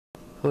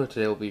Hello,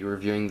 today we'll be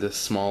reviewing this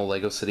small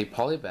LEGO City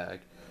Polybag,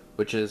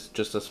 which is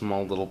just a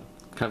small little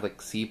kind of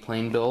like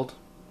seaplane build.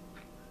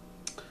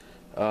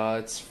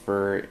 It's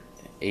for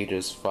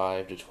ages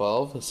 5 to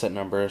 12. The set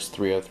number is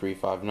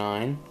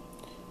 30359.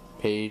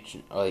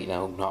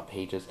 Not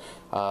pages.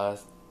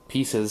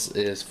 Pieces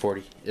is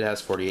 40. It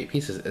has 48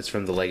 pieces. It's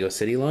from the LEGO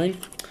City line.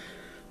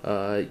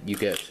 You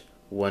get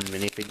one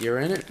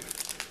minifigure in it,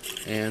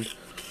 and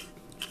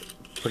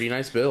pretty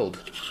nice build.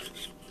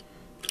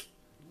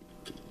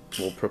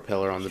 Little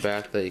propeller on the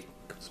back that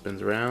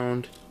spins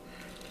around.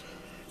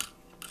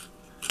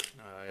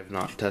 I have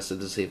not tested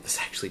to see if this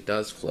actually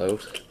does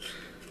float,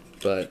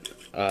 but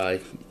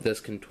this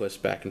can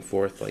twist back and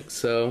forth like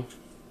so.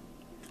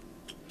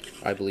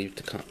 I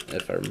believe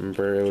if I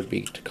remember, it would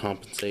be to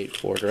compensate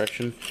for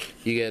direction.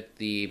 You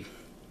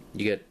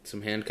get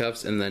some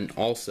handcuffs, and then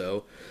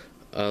also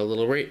the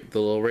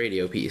little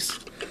radio piece.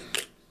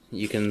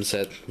 You can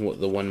set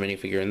the one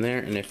minifigure in there,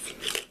 and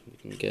if you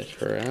can get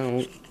her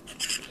out.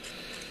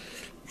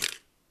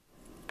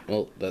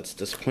 Well, that's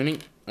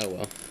disappointing. Oh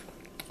well.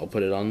 I'll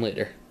put it on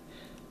later.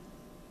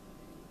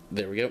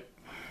 There we go.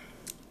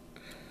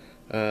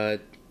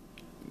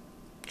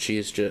 She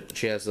has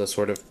the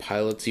sort of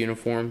pilot's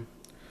uniform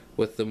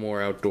with the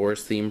more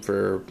outdoors theme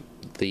for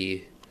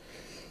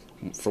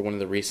one of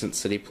the recent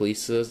city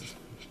police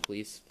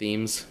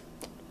themes.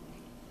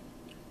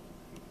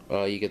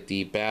 You get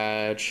the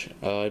badge.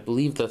 I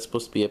believe that's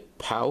supposed to be a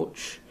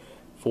pouch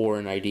for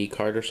an ID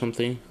card or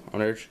something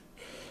on her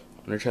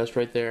chest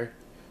right there.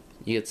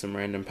 You get some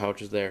random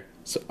pouches there.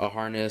 So a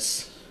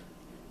harness.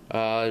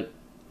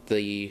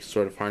 The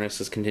sort of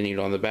harness is continued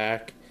on the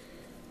back.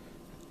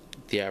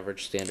 The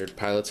average standard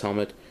pilot's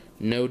helmet.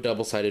 No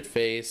double-sided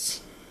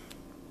face.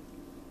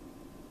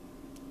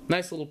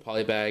 Nice little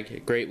poly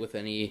bag. Great with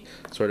any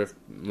sort of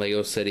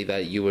LEGO City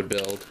that you would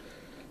build.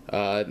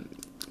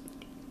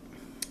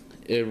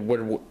 It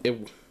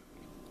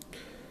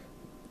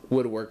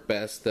would work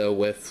best though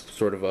with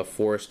sort of a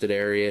forested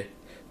area,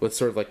 with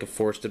sort of like a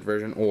forested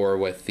version, or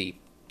with the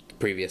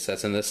previous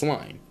sets in this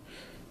line.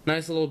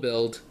 Nice little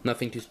build,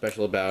 nothing too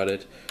special about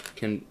it.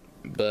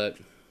 But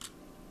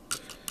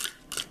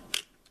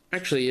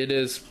actually,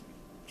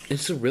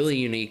 it's a really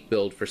unique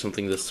build for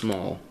something this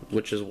small,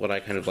 which is what I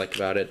kind of like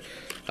about it.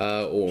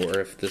 Or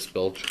if this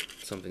build,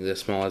 something this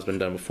small, has been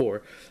done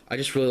before, I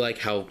just really like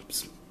how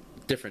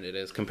different it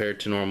is compared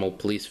to normal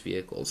police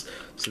vehicles.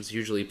 Since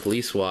usually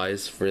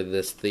police-wise, for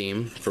this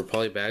theme, for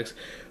polybags,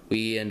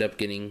 we end up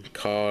getting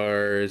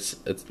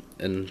cars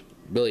and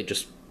really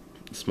just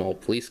small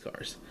police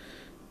cars.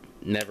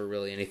 Never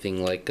really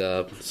anything like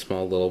a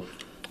small little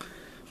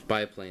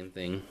biplane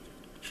thing.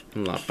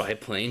 Not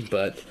biplane,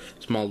 but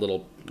small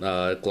little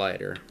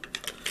glider.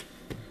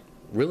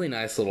 Really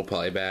nice little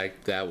polybag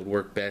that would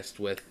work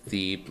best with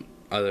the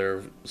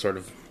other sort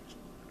of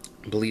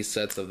police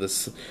sets of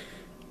the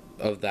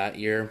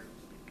year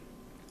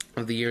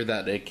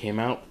that it came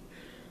out.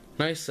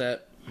 Nice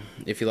set.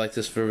 If you like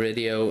this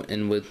video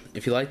and would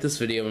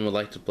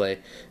like to play,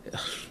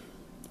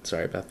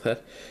 sorry about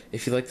that.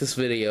 If you like this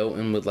video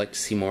and would like to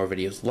see more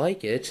videos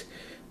like it,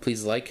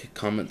 please like,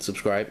 comment,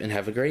 subscribe, and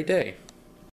have a great day.